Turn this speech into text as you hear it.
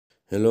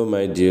Hello,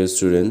 my dear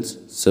students.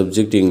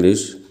 Subject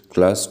English,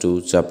 Class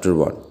 2, Chapter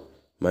 1.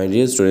 My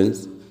dear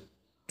students,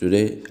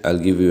 today I'll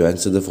give you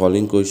answer the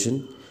following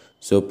question.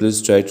 So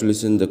please try to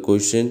listen the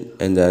question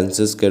and the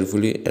answers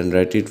carefully and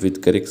write it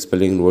with correct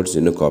spelling words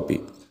in a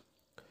copy.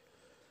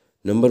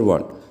 Number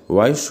 1.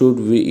 Why should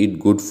we eat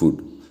good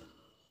food?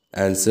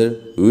 Answer.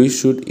 We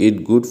should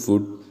eat good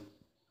food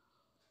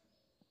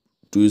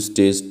to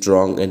stay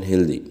strong and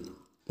healthy.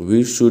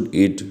 We should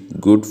eat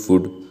good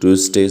food to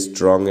stay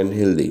strong and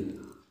healthy.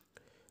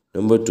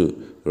 Number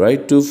 2.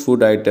 Write 2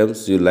 food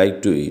items you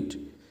like to eat.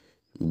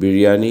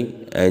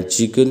 Biryani and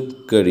chicken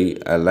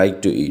curry I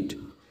like to eat.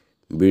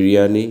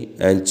 Biryani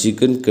and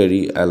chicken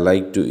curry I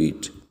like to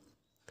eat.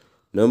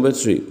 Number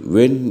 3.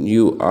 When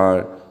you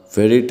are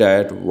very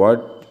tired,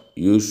 what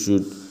you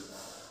should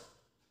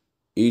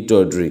eat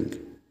or drink?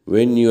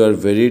 When you are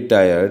very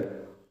tired,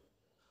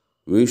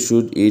 we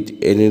should eat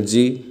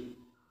energy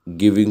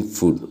giving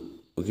food.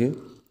 Okay?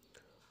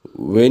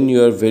 When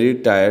you are very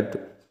tired,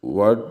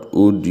 what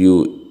would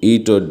you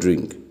eat or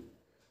drink?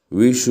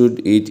 We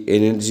should eat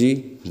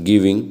energy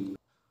giving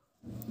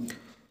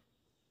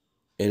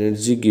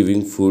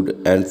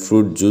food and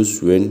fruit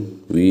juice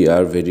when we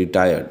are very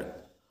tired.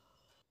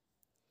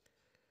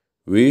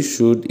 We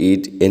should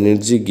eat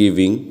energy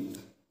giving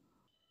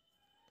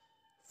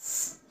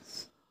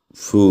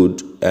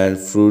food and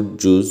fruit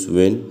juice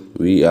when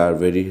we are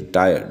very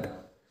tired.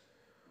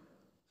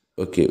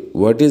 Okay,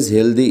 what is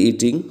healthy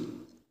eating?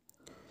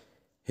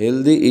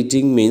 Healthy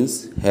eating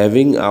means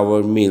having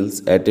our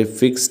meals at a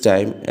fixed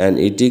time and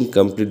eating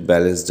complete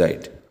balanced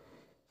diet.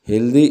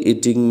 Healthy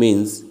eating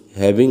means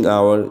having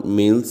our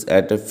meals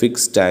at a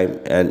fixed time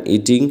and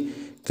eating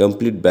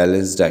complete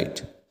balanced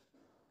diet.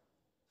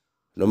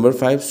 Number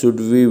 5. Should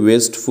we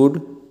waste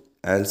food?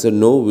 Answer.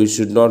 No, we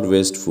should not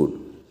waste food.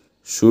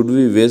 Should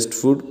we waste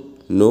food?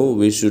 No,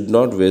 we should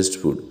not waste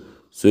food.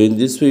 So in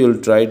this way,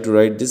 you'll try to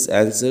write these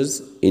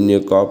answers in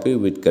your copy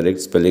with correct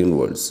spelling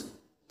words.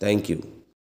 Thank you.